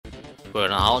各位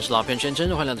晚上好，我是老片圈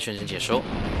真欢乐的全程解说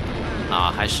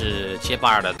还是街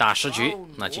霸2的大师局。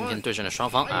那今天对阵的双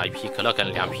方一批可乐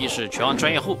梗，两批是拳王专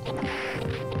业户。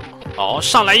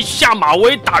上来一下马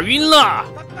威打晕了，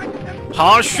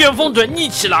好，旋风腿逆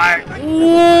起来，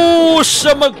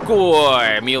什么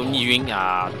鬼？没有逆晕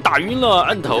打晕了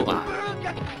摁头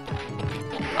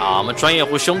我们专业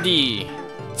户兄弟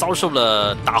遭受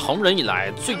了打红人以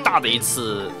来最大的一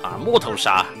次摸头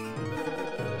杀。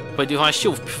 被对方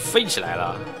秀飞起来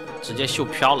了，直接秀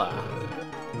飘了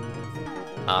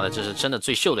那这是真的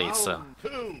最秀的一次，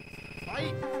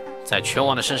在拳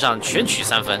王的身上全取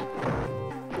3分，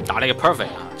打了一个 perfect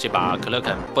这把可乐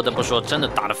肯不得不说真的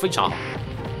打得非常好。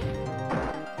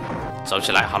走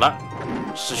起来，好了，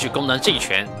失去功能这一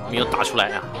拳没有打出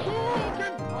来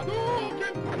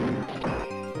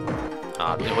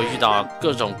你会遇到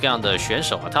各种各样的选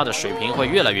手他的水平会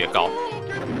越来越高。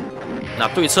 那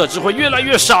对策只会越来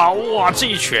越少，哇！这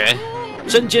一拳，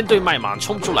针尖对麦芒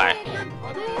冲出来，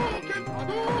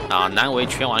难为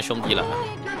拳王兄弟了。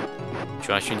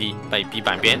拳王兄弟被逼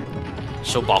板边，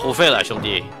收保护费了，兄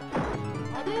弟，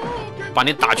把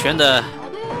你打拳的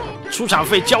出场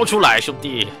费交出来，兄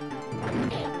弟。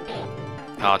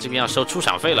这边要收出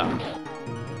场费了。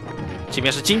这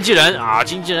边是经纪人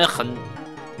经纪人很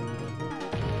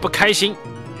不开心。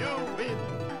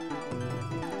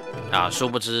 殊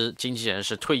不知经纪人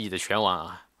是退役的拳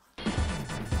王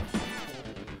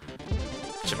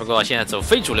只不过现在走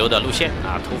非主流的路线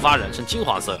头发染成金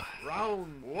黄色。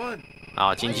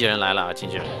经纪人来了，经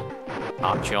纪人。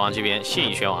拳王这边现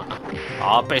役拳王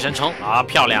好，背身冲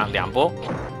漂亮，2波。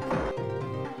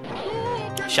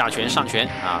下拳上拳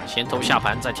先投下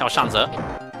盘，再跳上折，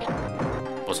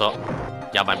不错，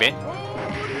压板边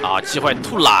机会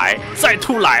吐奶，再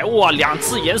吐奶，哇，2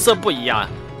次颜色不一样。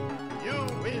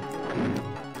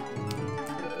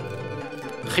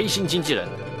 黑心经纪人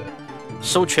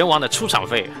收拳王的出场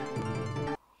费，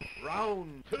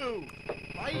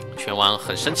拳王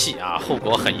很生气后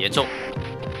果很严重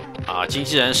经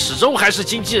纪人始终还是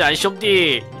经纪人，兄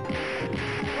弟，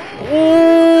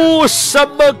什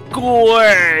么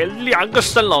鬼？2个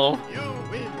升龙，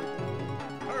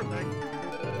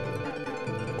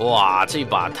哇，这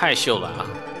把太秀了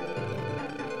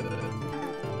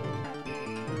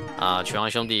拳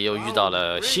王兄弟又遇到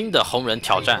了新的红人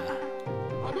挑战。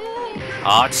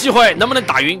 机会能不能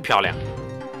打晕？漂亮！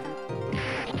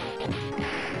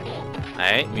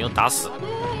没有打死，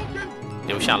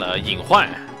留下了隐患。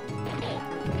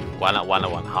完了！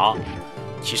好，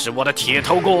其实我的铁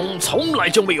头功从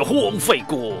来就没有荒废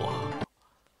过，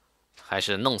还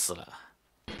是弄死了。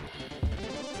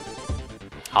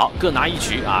好，各拿一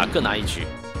局各拿一局。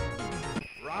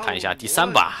看一下第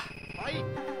3把，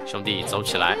兄弟走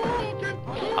起来。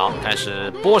好，开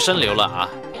始波声流了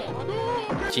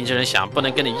经纪人想不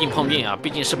能跟你硬碰硬毕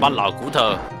竟是把老骨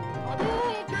头。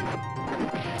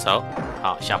走，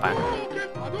好下盘。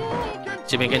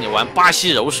这边跟你玩巴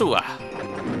西柔术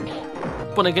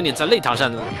不能跟你在擂台上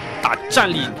打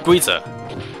站立规则，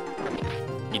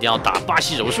一定要打巴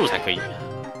西柔术才可以。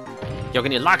要跟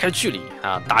你拉开距离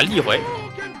打立回。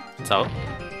走，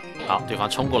好，对方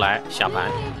冲过来下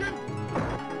盘。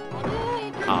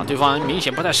对方明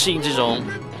显不太适应这种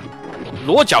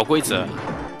裸脚规则。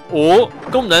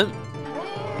 功能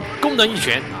一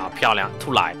拳漂亮，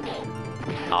突来，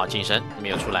好近身没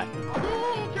有出来，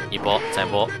一波再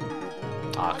波，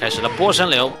开始了波声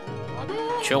流，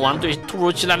拳王对突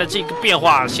如其来的这个变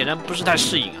化显然不是太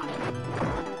适应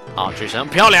追身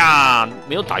漂亮，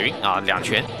没有打晕2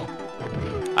拳，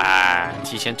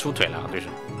提前出腿了对手，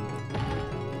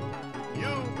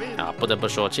不得不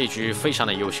说这局非常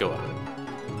的优秀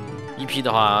EP 的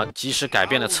话及时改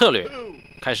变了策略。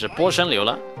 开始波声流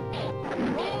了，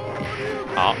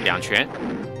好2拳，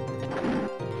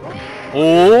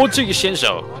这个先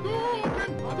手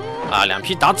2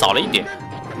批打早了一点，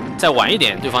再晚一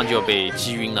点对方就被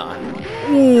击晕了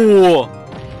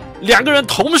2个人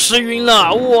同时晕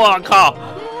了，我靠，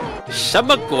什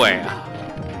么鬼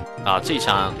这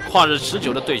场旷日持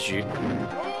久的对局，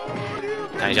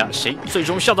看一下谁最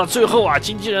终笑到最后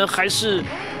经纪人还是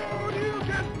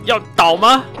要倒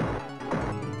吗？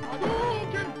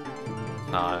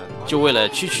 就为了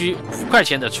区5块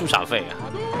钱的出场费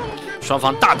双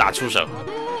方大打出手。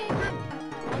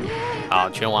好，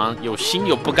拳王又心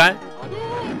又不甘，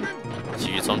继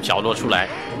续从角落出来。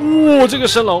这个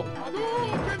升龙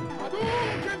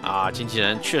经纪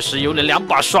人确实有了2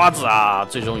把刷子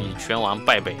最终以拳王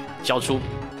败北，交出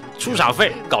出场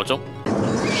费告终。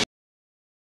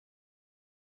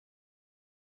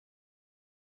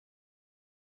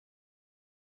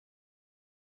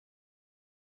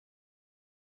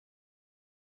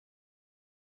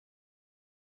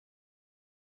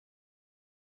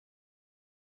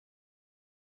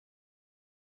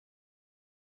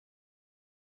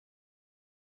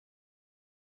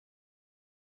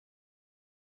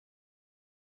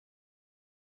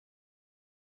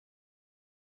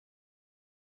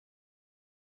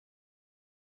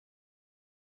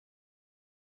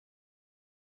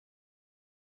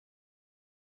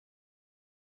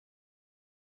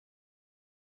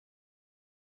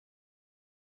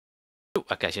度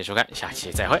啊！感谢收看，下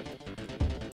期再会。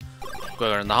各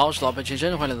位人好，我是老板全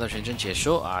真，欢迎来到全真解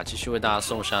说啊！继续为大家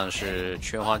送上是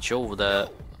拳皇95的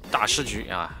大师局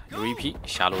啊，如一匹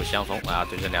狭路相逢啊，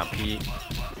对着2匹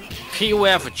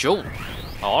POF 95，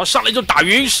哦，上来就打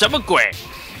晕，什么鬼？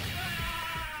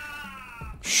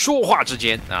说话之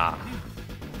间啊，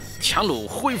强弩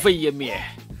灰飞烟灭。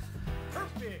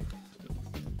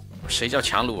谁叫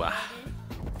强弩啊？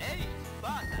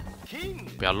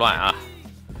不要乱啊！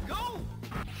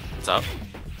走，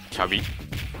跳臂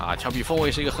啊！跳臂风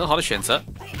位是一个很好的选择。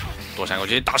躲闪过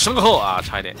去打身后啊，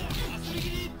差一点。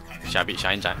下臂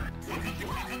下影斩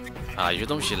啊！有些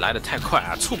东西来得太快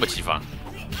啊，猝不及防。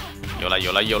有了！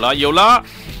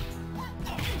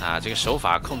啊，这个手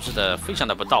法控制的非常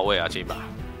的不到位啊，这一把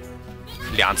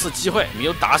2次机会没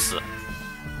有打死。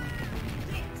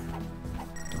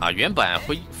啊，原版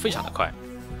会非常的快，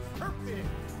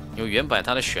因为原版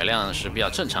它的血量是比较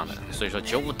正常的，所以说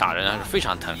95打人还是非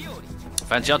常疼。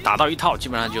反正只要打到1套，基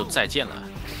本上就再见了。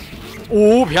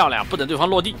哦，漂亮！不等对方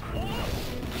落地，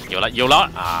有了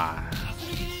啊，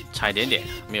差一点点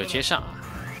没有接上啊。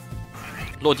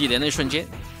落地的那一瞬间，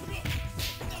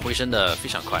回身的非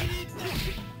常快。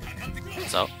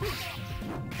走，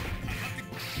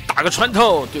打个穿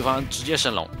透，对方直接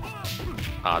升龙。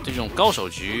啊，这种高手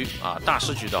局啊、大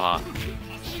师局的话，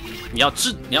你要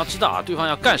知道啊，对方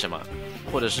要干什么，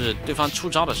或者是对方出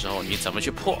招的时候，你怎么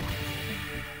去破，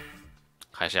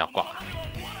还是要挂。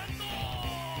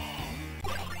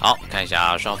好，看一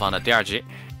下双方的第2局。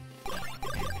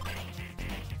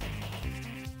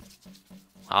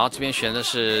好，这边选的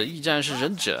是驿站是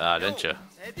忍者啊，忍者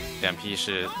，2匹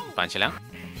是板崎良。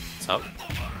走，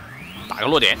打个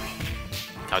落点。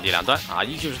跳地2段啊，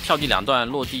依旧是跳地2段，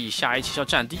落地下 A 7消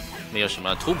战地，没有什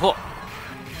么突破。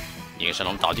一个升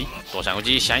龙倒地，躲闪过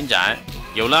去下影斩，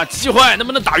有了机会，能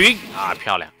不能打晕啊？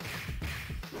漂亮！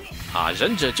啊，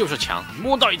忍者就是强，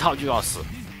摸到1套就要死，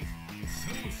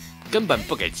根本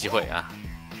不给机会啊！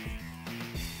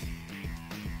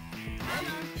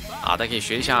啊，大家可以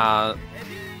学一下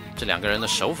这2个人的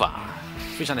手法，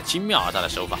非常的精妙啊，他的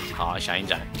手法。好，下影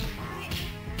斩。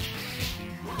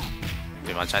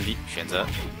对方占地，选择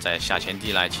在下前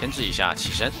地来牵制一下，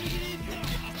起身，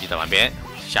地到完边，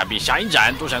下臂下影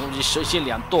斩，躲闪攻击，蛇蝎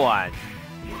2段，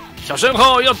小身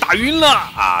后要打晕了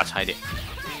啊，差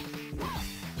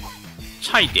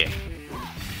一点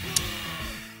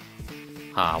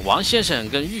啊！王先生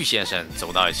跟玉先生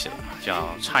走到一起了，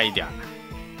叫差一点，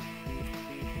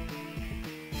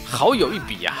好有一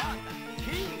比呀！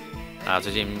啊，最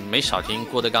近没少听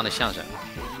郭德纲的相声。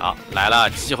好，来了，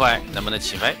机会能不能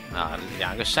起飞啊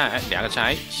？2个站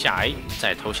A 下 A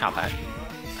再投下盘，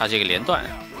它这个连段，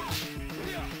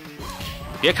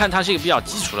别看它是一个比较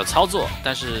基础的操作，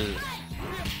但是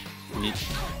你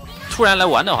突然来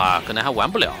玩的话，可能还玩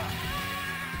不了。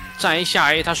站 A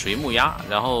下 A 它属于木压，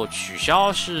然后取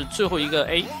消是最后一个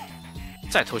A，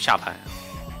 再投下盘，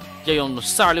要用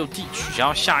426D 取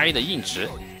消下 A 的硬直，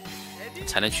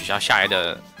才能取消下 A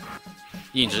的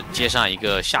硬直，接上一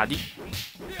个下地。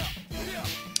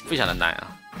非常的难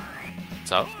啊！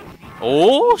走，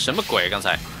哦，什么鬼？刚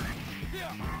才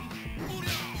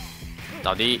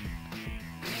倒地，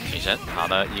近身，好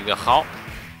的一个薅，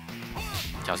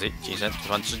跳 C 近身，对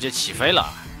方直接起飞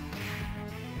了。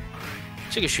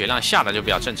这个血量下的就比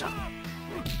较正常。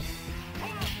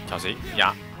跳 C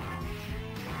压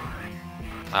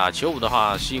啊，95的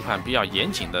话是一款比较严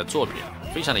谨的作品，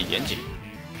非常的严谨，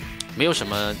没有什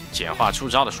么简化出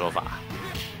招的说法。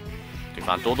对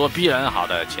方咄咄逼人，好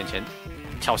的前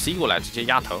跳 C 过来，直接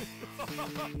压头。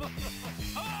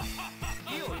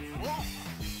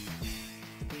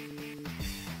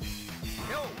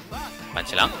板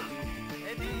崎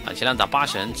良打8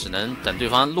神，只能等对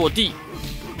方落地，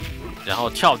然后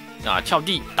跳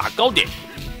地打高点，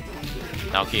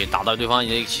然后可以打到对方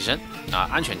一个起身啊，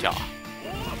安全跳。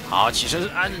好，起身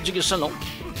按这个升龙，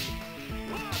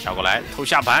跳过来偷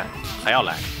下盘，还要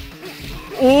来。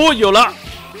哦，有了，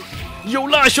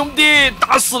兄弟，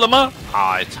打死了吗？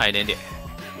啊，差一点点。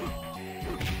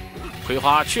葵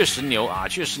花确实牛啊，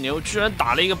确实牛，居然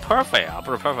打了一个 perfect 啊，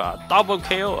不是 perfect 啊 ，double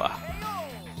KO 啊！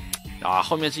啊，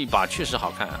后面这一把确实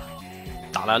好看啊，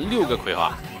打了6个葵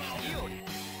花。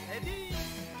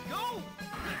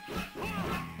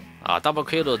啊 ，double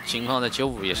KO 的情况在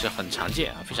95也是很常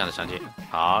见啊，非常的常见。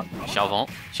好，萧峰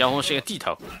是一个地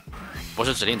头，不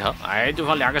是指令头。哎，对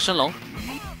方2个升龙，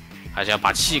还是要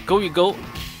把气勾一勾。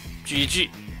聚一聚，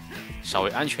稍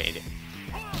微安全一点。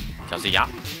跳 C 压，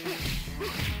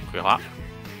葵花，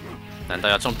难道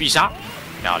要中必杀？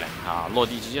漂亮啊！落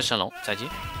地直接升龙，再见。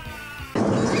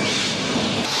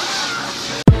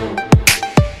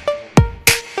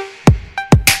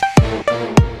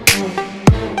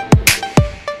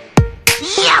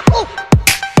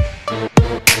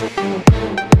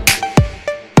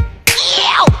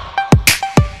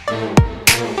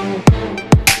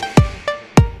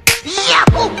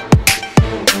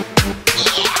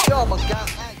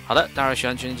好的，大家喜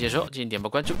欢全程解说，敬请点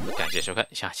播关注，感谢收看，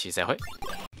下期再会。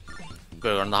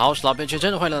各位观众好，我是老编全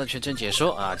真，欢迎来到全真解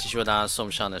说啊！继续为大家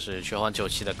送上的是拳皇9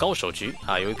期的高手局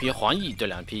啊，有一批黄奕对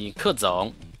2批克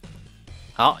总，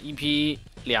好，1批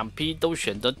2批都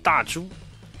选择大猪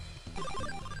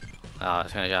啊，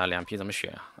看一下2批怎么选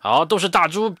啊，好，都是大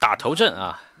猪打头阵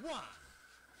啊，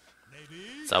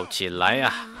走起来呀、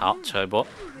啊！好，撤一波，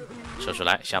撤出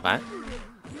来下盘，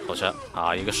后撤，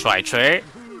好一个甩锤。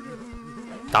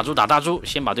 大猪打大猪，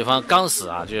先把对方刚死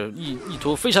啊！就意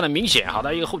图非常的明显。好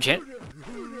的，一个后前，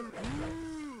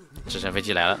直升飞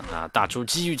机来了啊！大猪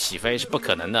机遇起飞是不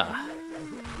可能的。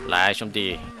来，兄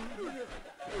弟，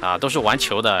啊，都是玩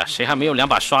球的，谁还没有2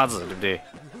把刷子，对不对？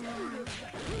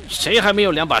谁还没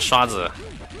有2把刷子？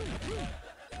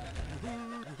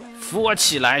扶我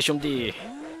起来，兄弟！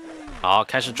好，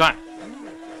开始转，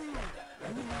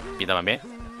逼到旁边。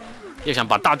要想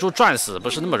把大猪转死，不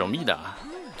是那么容易的，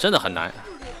真的很难。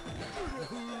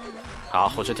 好，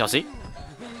后撤跳 C，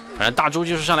 反正大猪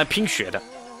就是上来拼血的，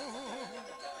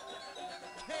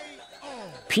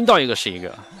拼到一个是一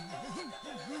个，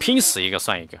拼死一个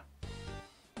算一个。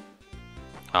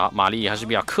好，玛丽还是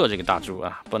比较克这个大猪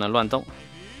啊，不能乱动。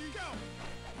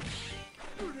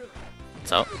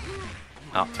走，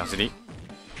好，跳 CD，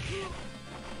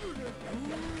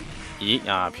 1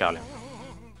啊，漂亮。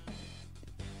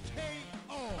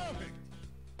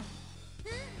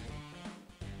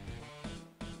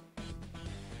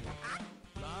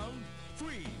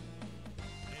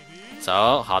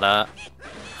 走，好的，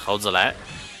猴子来，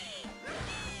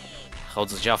猴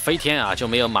子只要飞天啊，就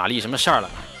没有玛丽什么事儿了。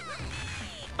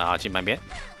啊，进半边，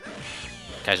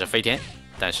开始飞天，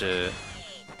但是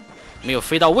没有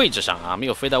飞到位置上啊，没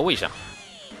有飞到位上。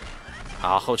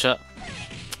好，后撤，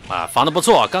啊，防的不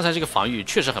错，刚才这个防御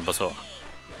确实很不错。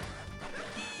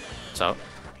走，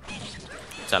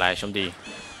再来，兄弟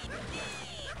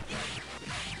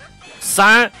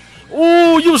，3，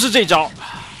哦，又是这招。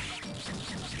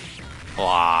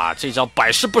 哇，这招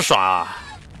百试不爽啊！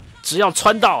只要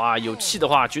穿到啊，有气的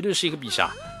话，绝对是一个必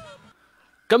杀，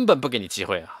根本不给你机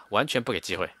会啊，完全不给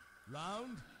机会。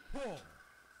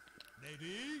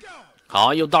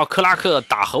好，又到克拉克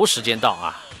打猴时间到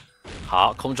啊！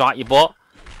好，空抓一波，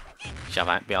下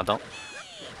盘不要动，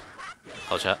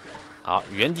后撤，好，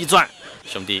原地转，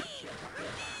兄弟，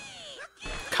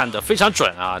看得非常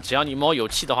准啊！只要你猫有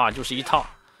气的话，就是一套，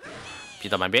逼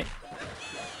到满边。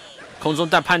 空中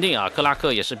带判定啊，克拉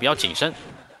克也是比较谨慎。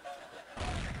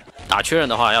打确认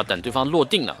的话，要等对方落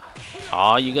定了。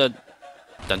好，一个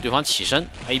等对方起身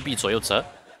 ，AB 左右折，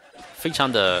非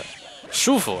常的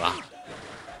舒服啊，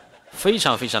非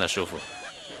常的舒服。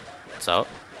走，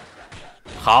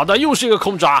好的，又是一个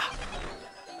空抓。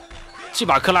这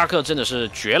把克拉克真的是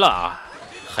绝了啊，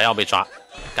还要被抓，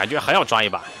感觉还要抓一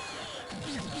把。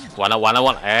完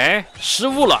了，哎，失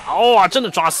误了，哇、哦，真的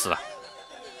抓死了。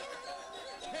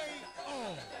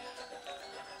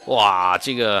 哇，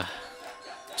这个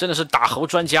真的是打猴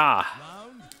专家啊！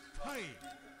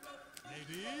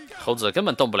猴子根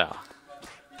本动不了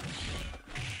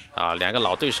啊！2个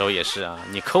老对手也是啊，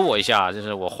你扣我一下，就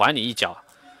是我还你一脚，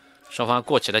双方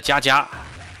过起了家家，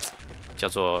叫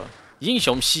做英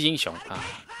雄惜英雄啊！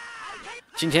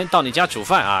今天到你家煮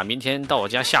饭啊，明天到我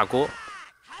家下锅，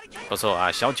不错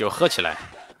啊，小酒喝起来，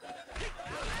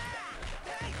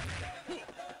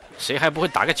谁还不会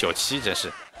打个97？真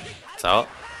是，走。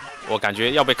 我感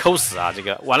觉要被抠死啊！这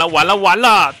个完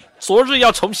了，昨日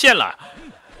要重现了。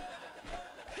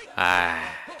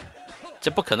哎，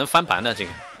这不可能翻盘的这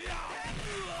个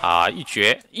啊！一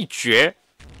绝。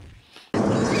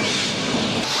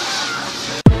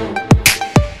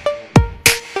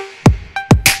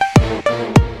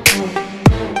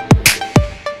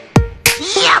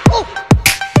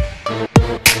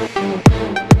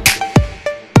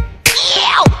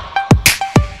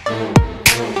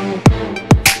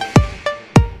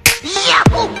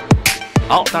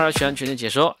好，大家喜欢全程解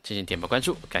说，进行点播关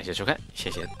注，感谢收看，谢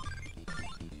谢，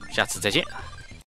下次再见。